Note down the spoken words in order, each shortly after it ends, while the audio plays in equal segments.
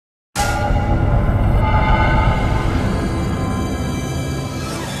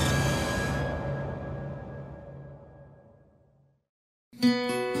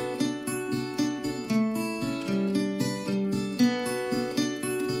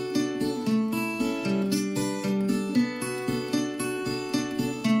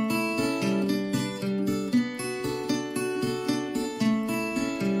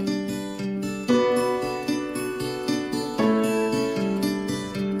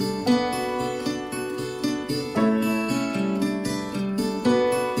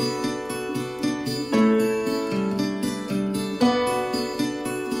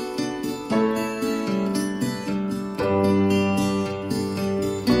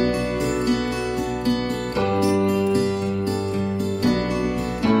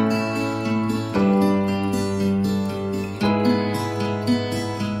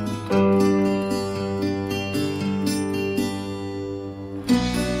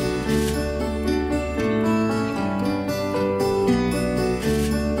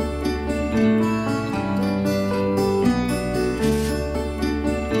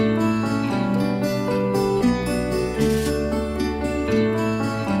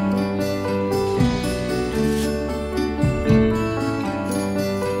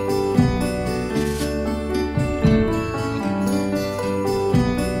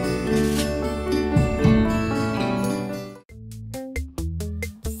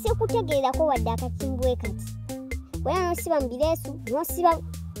sikutegeerako wadde akakimbwe kati wera nosiba mu bireesu nosiba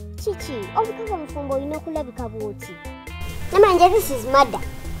kiki obukaga omufumbo olina okulabika bwoti namanje this is murder.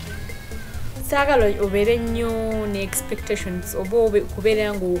 Saagala obeere nnyo ne expectations oba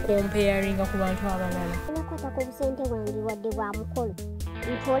kubeera ng'okomparinga ku bantu abalala. Nakwatako obusente bwange wadde bwa mukolo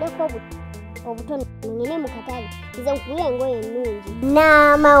ntooleko obutono ngene mu katale nze nkugula engoye ennungi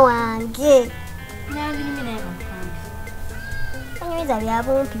naama wange N'abirime naye bamufanga. anyumiza bya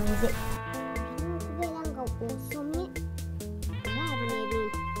bumpi nze okubeera nga osomye naabo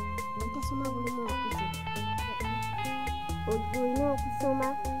n'ebintu otasoma bulimu okuze olina okusoma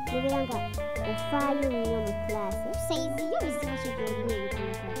nobeera nga ofaayo nnyo mu kilasi saizi yo bizibu ki gyolina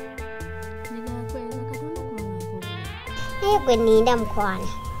ebikuuka naye gwe nninda mukwana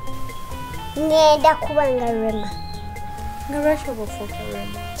ngenda kuba nga Rema Nga lwaki oba ofuuka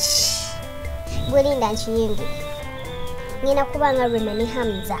Rema? gwe linda nkiyingu ngenda kuba nga Rema ne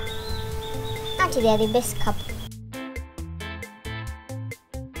Hamza anti they are the best couple.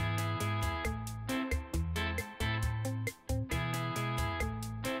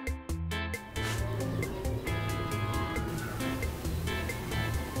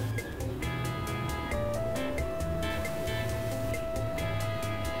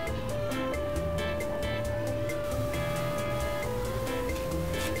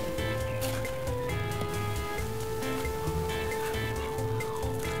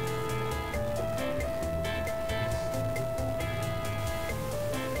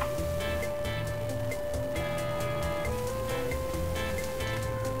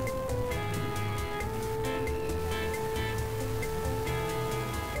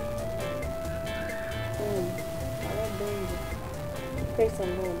 Praise the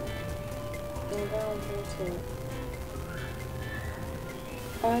Lord.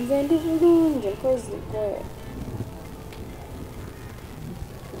 Nze ndi bulungi mpozi gwe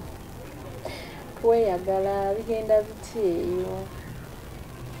tweyagala bigenda biteeyo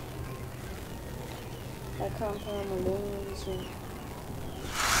akampala mulungi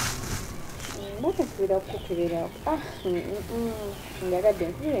nakakubira kukukebera njagadde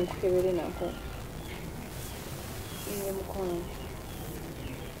nkubire nkukebere nako nge mukono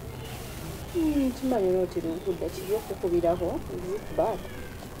kimanyi nootera okudda kiri okukubirako zikubaka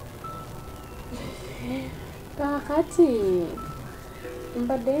kakati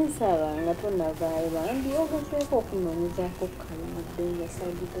mbadde nsaba nga tonavaayo bambi ogezeeko okunoonyezaako kukalimudde nga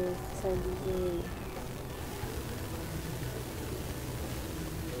sagizeeyo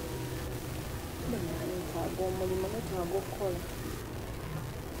netaaga omulimu netaaga okukola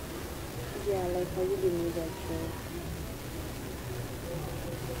gyalaikayibimirakyo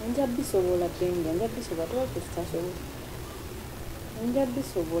nja bisobola benga nja bisobola tewakisitasobola nja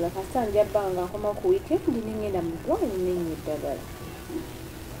bisobola kasita nja bbanga nkoma ku weekend nengenda mu ddwaliro nenywa eddagala.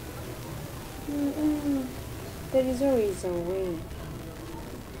 There is always a way.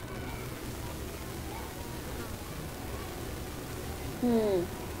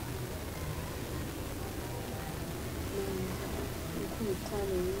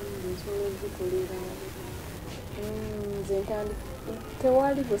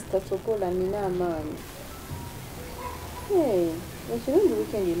 Tewali bwesitasobola nina amaanyi ekirungi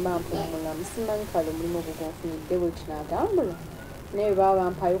weekend mba mpumulamu simanyi kale omulimu ogwo gonfunidde bwe kinaatambula naye baba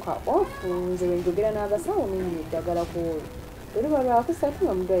bampayo ka ofu nze bwe njogera n'abasawo nenywa eddagala kuolwo oluba lwakusatu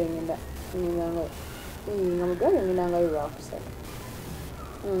nga mudwaliro nga mudwaliro ngendangayo lwakusatu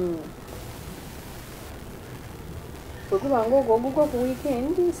bwe guba ngaogwo ogugwa ku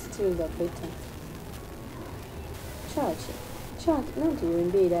weekend still the better. Nanti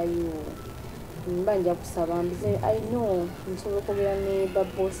wembeerayo mba nja kusaba mbize I know nsobola okwogera ne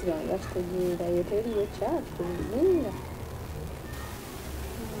baboosi bange akitegeerayo teriyo kyaki kubizinga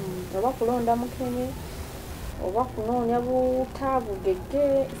oba kulonda mukene oba kunoonya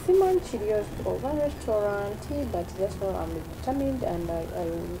butaabugeggere simanyi kiriyo oba restaurant but that's what I'm determined and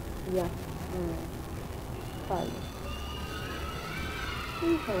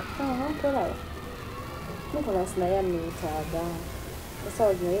tolaba Nicholas naye aneetaaga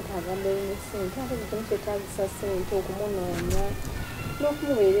esawa zino yeetaaga mbeerina ssente ate ekintu kyetaagisa ssente okumunoonya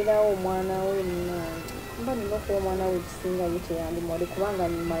n'okumubeererawo omwana we munange mba nina okuwa omwana we ekisinga ye teyandimwale kubanga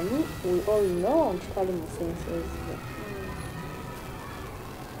nimanyi we all know nti kali mu senses ze.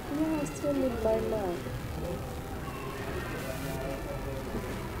 I still need my man.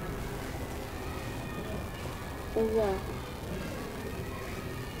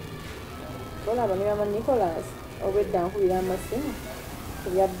 Olaba ne mama Nicholas obwedda nkubira amasimu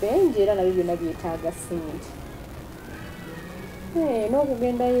ebya benje era nabyo byonna byetaaga ssente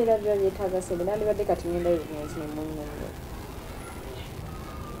n'okugendayo era byo byetaaga ssente nandibadde kati ngendayo bugenzi ne munnyonnyo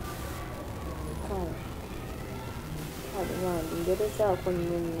bandi ngerezaako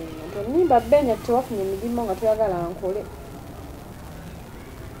nnyo tonimba benya tewafunye emirimu nga toyagala nkole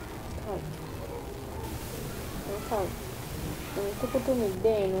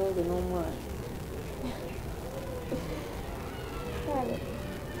tukutumidde eno nze n'omwana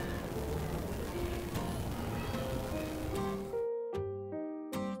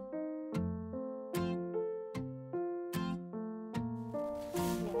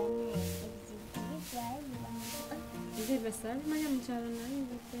Sali manya mukyalo naye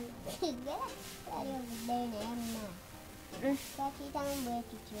nzite. Sali obudde yamma. Kakiyitamu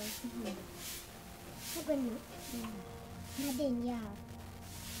kityo. Mugono. Nadde njaawo.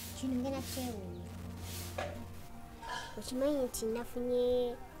 Kino ngena kyewuunya. Okimanyi nti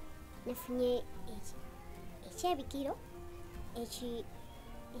nafunye ekyebikiro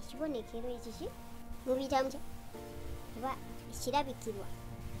ekibonekero ekiki mubiyitamu kya oba ekirabikirwa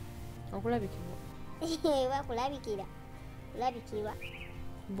okulabikirwa kulabikira kulabikirwa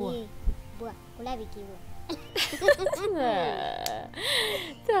bwa kulabikirwa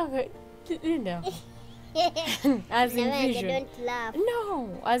Linda. As in vision. Don't laugh.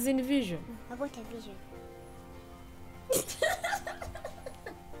 No, as in vision. About a vision.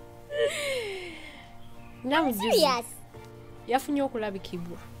 Serious. Yafunye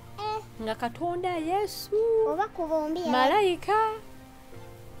okulabikibwa. Nga Katonda Yesu. Oba kubombi. Malaika.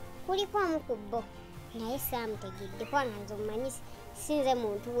 Kuliko amukubbo. Naye saamutegedde kubanga nze omumanyi sinze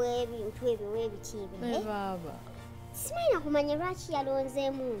muntu w'ebintu ebyo w'ebikiibe. Baba. Simanyi nakumanya lwaki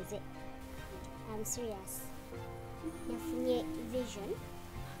yalonzeemu nze. I'm serious. Nafunye vision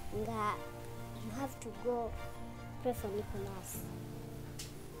nga you have to go pray for Nicholas.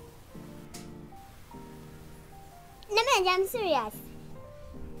 Namanja, I'm serious.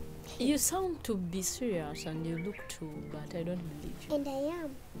 You sound to be serious and you look to, but I don't believe you. And I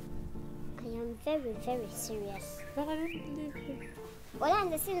am very, very serious. But I don't believe you. Ola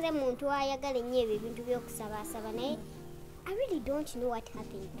nze sinze muntu ayagala ennyo ebyo ebintu by'okusabaasaba naye I really don't know what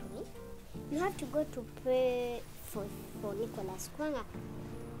happened to me. You have to go to pray for Nicholas. Kwanga,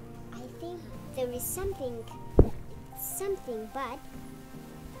 I think there is something bad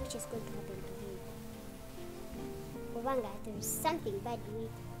which is going to happen to him. Obanga, there is something bad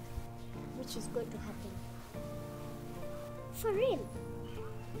which is going to happen. For real.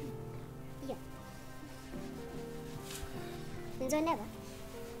 Yeah. Nzondaba,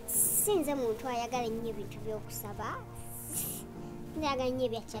 sinze muntu ayagala ennyo ebintu by'okusaba. Njagala nnyo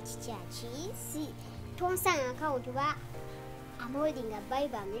ebya kyaki. Si tonsanga account ba I'm holding a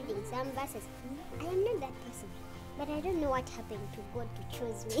Bible, I'm reading some verses. I am not that person. But I don't know what happened to God to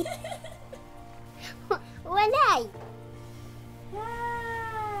choose me. When I'm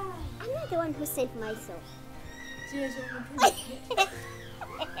not the one who sent myself.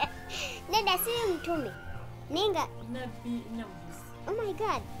 Nenda si mtume. Ninga. Oh my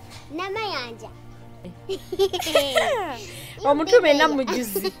God. Namayanja. Omutume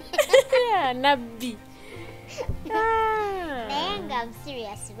namujuzi. Nabbi. Nenga, I'm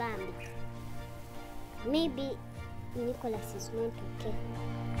serious, Bambi. Maybe Nicholas is not okay.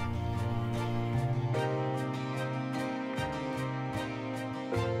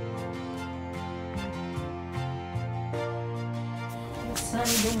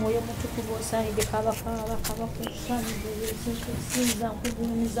 Sanide moyo mutukuvu sanide kabaka sanide sinza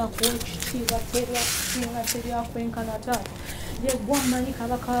kugumiza kwekitiba terya kwenkana tata yegwa manyi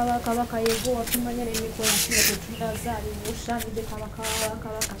kabaka yegwa watumanya n'emikola kino tunazaali musanide kabaka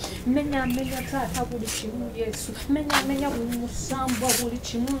menya tata buli kimu Yesu menya buli musambwa buli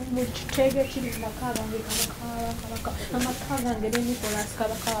kimu buli kitege kiri makagange kabaka amakagange ne Nicholas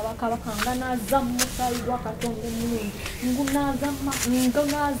kabaka nganaza musayi gwa Katonda mulungi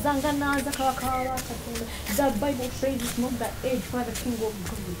nganaza kabaka. The Bible says it's not the age for the King of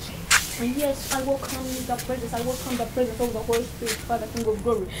Glory. And yes, I welcome the presence. I welcome the presence of the Holy Spirit, Father, King of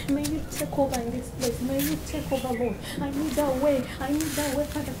Glory. May you take over in this place. May you take over, Lord. I need that way,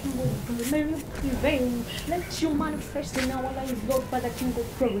 Father, King of Glory. May you prevail. Let you manifest in our lives, Lord, Father, King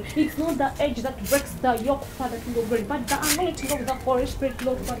of Glory. It's not the edge that breaks the yoke, Father, King of Glory, but the anointing of the Holy Spirit,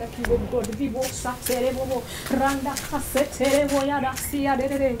 Lord, Father, King of Glory. Vivo saterebo, randa kaseterebo yada siya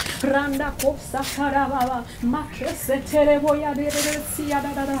de randa kosa karababa, makeseterebo yada siya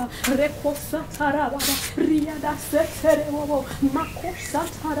da. Rekosa taraba, riada seterewo, makosa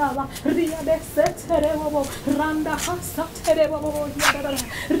taraba, riada seterewo, randa hasa terewo,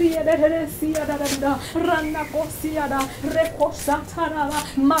 riada siada, randa kosiada, rekosa taraba,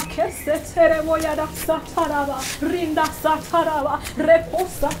 makese terewo yada sataraba, rinda sataraba,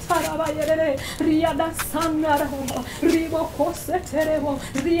 rekosa taraba yere, riada sanarabo, ribo kose terewo,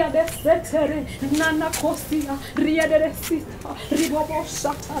 riada setere, nana kosia, riada sita, ribo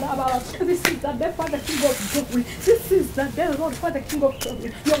sataraba. This is the day for the King of Glory. This is the day, Lord, for the King of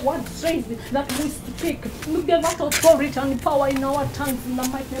Glory. Your word says that we speak. We give us authority and power in our tongues in the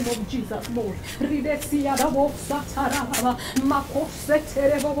mighty name of Jesus, Lord. I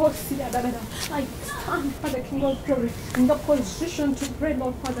stand for the King of Glory in the position to pray,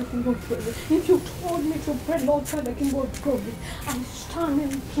 Lord, for the King of Glory. If you told me to pray, Lord, for the King of Glory, I stand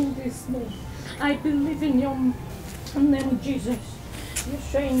into this, Lord. I believe in your name, Jesus. You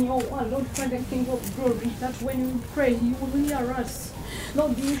say in your word, Lord, for the King of Glory, that when we pray, you will hear us.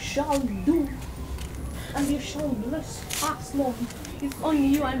 Lord, you shall do, and you shall bless us, Lord. It's only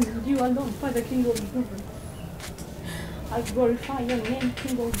you and you alone, for the King of Glory. I glorify your name,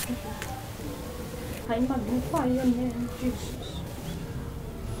 King of Glory. I magnify your name, Jesus.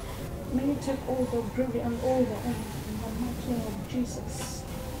 May you take all the glory and all the honor in the mighty name of Jesus.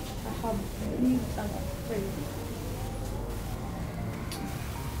 I have believed and I prayed.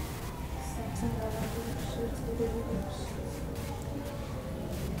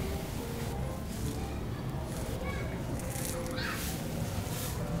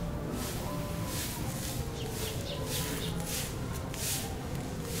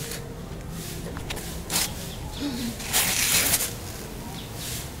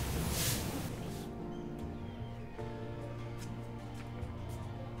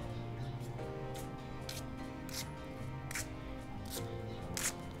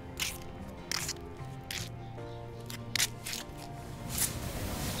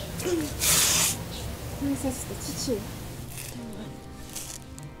 Sister Chichi.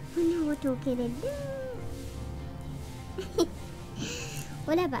 I know what okay to do.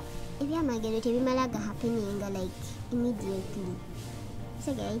 Whatever. If you are my girl, it will be happening like immediately.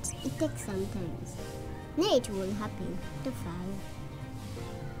 So guys, it takes some time. Now it will happen to fire.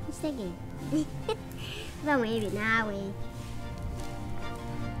 It's again. Vamos aí now.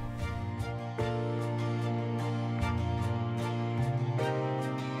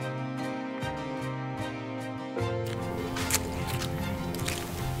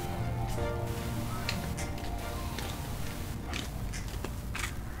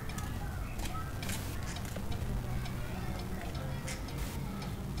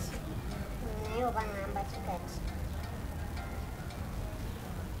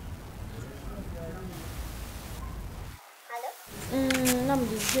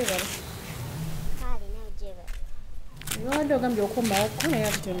 Lwaki ogambye okumbawo naye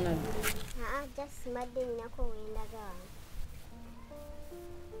ati tonnabi? Just mbadde nninako wendaga.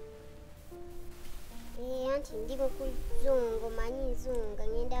 Anti ndi mu kuzunga, omanyi nzunga,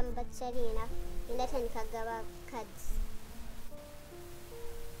 ngenda mu bakyalina, ngenda tandika gaba cards.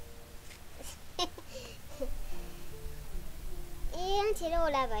 Anti era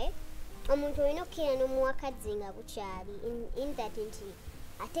olaba omuntu olina okukeera n'omuwa cards nga bukyali in that nti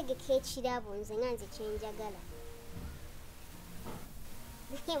ategeka ekirabo nze nga nze kyenjagala.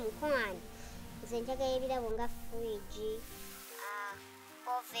 Mukwano nze njagala ebirabo nga fridge,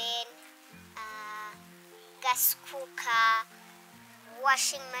 oven, gas cooker,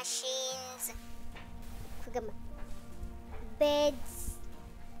 washing machines, beds,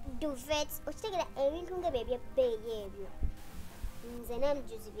 duvets, okitegera ebintu nga ebyebbeeyi ebyo nze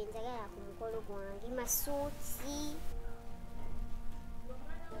namujuzi bye njagala ku mukolo gwange, masuuti.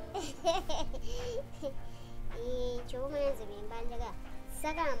 Kyobumanya nze bye mba njagala.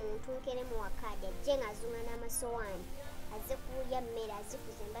 Sagala muntu nkeremu wakadi ajje ng'azunga n'amasowaani azze kulya mmere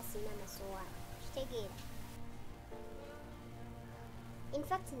azikuze mba sirina amasowaani. Kitegeera? In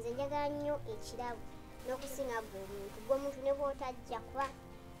fact nze njagala nnyo ekirabo n'okusinga gwe omuntu ne bw'otajja kuba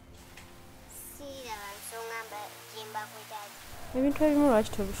siiraba nsonga gye mbakwetaaga. Ebintu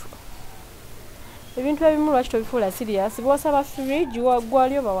ebimu lwaki tobifuula serious? Bw'osaba fridge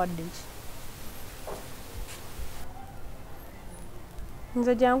gwali obawadde ki?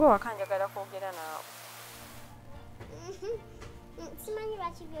 Nze jangu ewaka njagala kwogera naawe. Simanyi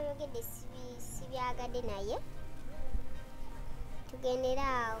lwaki byoyogedde sibyagadde naye tugendera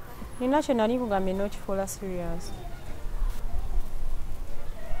awo. Nina kye nali nkugambye n'okifuula serious.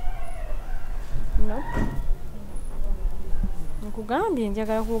 No? Nkugambye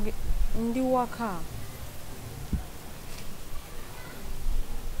njagala kwogera ndi waka.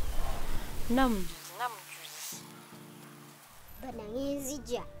 namujuzi banange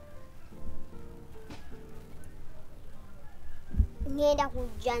nzija ngenda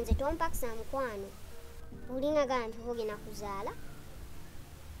kujja nze tompakisa mukwano olinga gantu ogenda kuzaala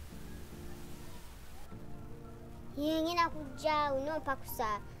ngenda kujja unompakusa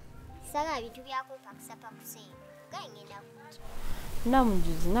sala bintu byakumpakisa pakuse gaye ngenda kujja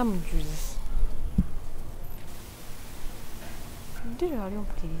namujuzi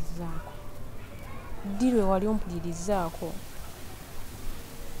Ddirwe wali ompulirizaako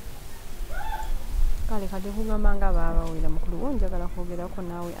kale kade kugamba nga baabawulira mukulu wo njagala kwogerako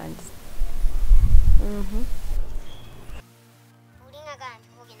naawe anti olinga gantu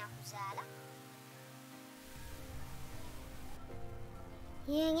ogenda kuzaala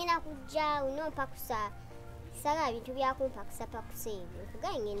ngenda kujja unompakusa sala bintu byakumpakisa pakuse ebyo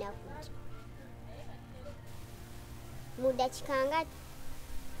gaye ngenda kujja mu dakika nga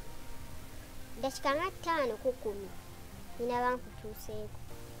 5 ku 10 nina bankutuuseeko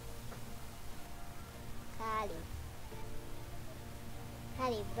kale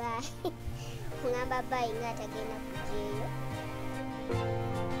bye kungamba bye nga atagenda kujjaeyo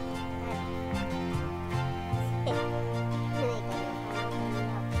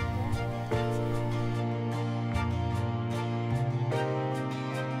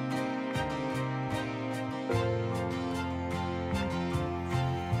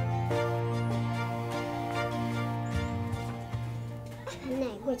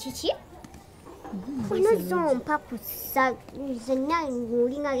kiki ono zompa kusa zenna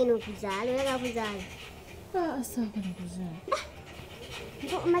olinga agenda okuzaala oyaga kuzaala saagala kuzaala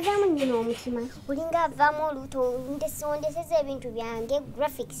mazaamu nnyina omutima olinga avaamu oluuto ndeseza ebintu byange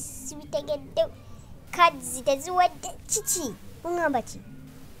graphics sibitegedde cards teziwedde kiki oŋŋamba ki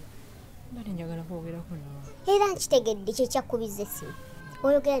bale njagala kwogerako nawe era nkitegedde kyekyakkubiza essimu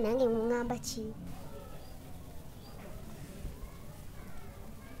oyogera nange muŋŋamba ki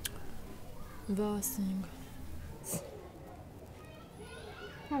nva wasenga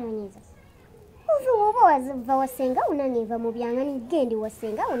alonyeza oba wava wasenga unaneva mu byanga nigendi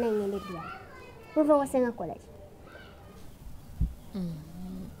wasenga unangende byanga ova wasenga kolaki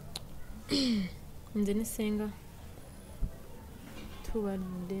nze nesenga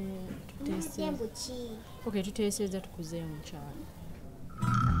tubadde tuteeseeza tukuzeeyo mukyalo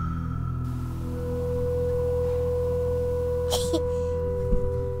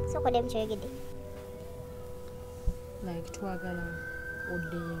sokodde mukyoyogedde like twagala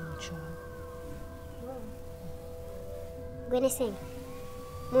oddeyo mukyalo gwene senga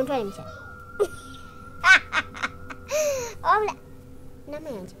muntu ali mukyalo obula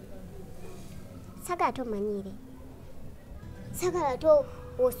namayanja sagala tomanyire sagala to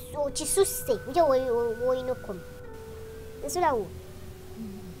okisusse nje woyina okukoma nsulawo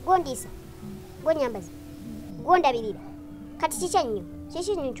gondiisa gonyambaza gondabirira kati kikyannyo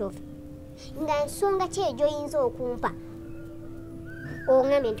kiki kyofa nga nsonga ki egyoyinza okumpa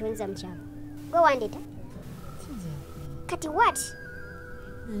oŋŋambye nti onza mukyalo gwe wandeeta kati what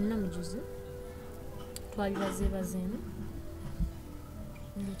namujuzi twali bazeebazeemu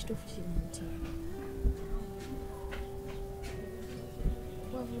ngaekituufu kiri nti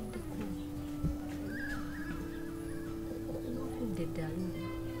wavuddeko wafudde eddalu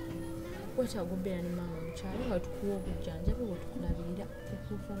wetaaga obeera ne maama mukyalo nga wetukuwa obujjanjabi wetukulabirira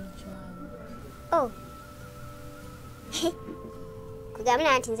okuva mu kyalo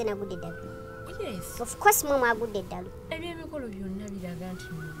kugambira nti nze nagudde eddalu yes of course mwe mwagudde eddalu ebyemikolo byonna biraga nti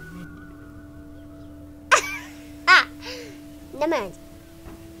namanje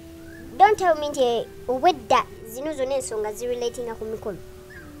don't tell me nti obwedda zino zonna ensonga zirelatinga ku mikolo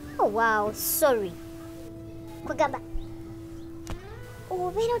oh wow sorry kugamba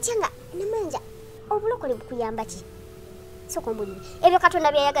obeera otya nga namanja obulokole bukuyamba ki sokombulire ebyo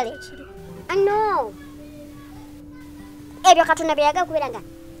katonda byayagala ekiri no ebyo katonda byayagala kubeera nga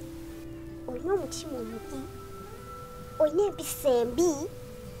olina omutima omubi olina empisa embi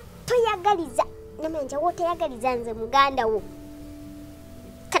toyagaliza namanja wootayagaliza nze muganda wo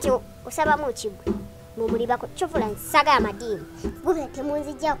kati osabamu okigwe mumulibako kyovula nsaga amadiini gubira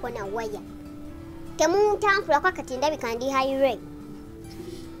temunzijjako na waya temuntampulako akati ndabika ndi highway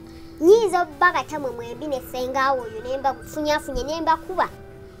nyinza obba katamwe mwembi nesengaawo oyo nembafunyafunye nembakuba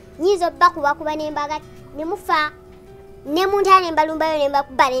nyinza obba kubakuba nembaga nemufa nemuntala nembalumbayo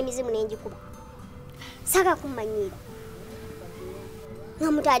nembakuba n'emizimu nenjikuba saga kummanyiira nga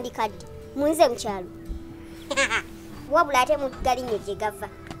mutandika ddi munze mukyalo wabula ate mugalinyo gye gava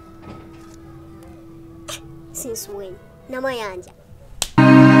since when namayanja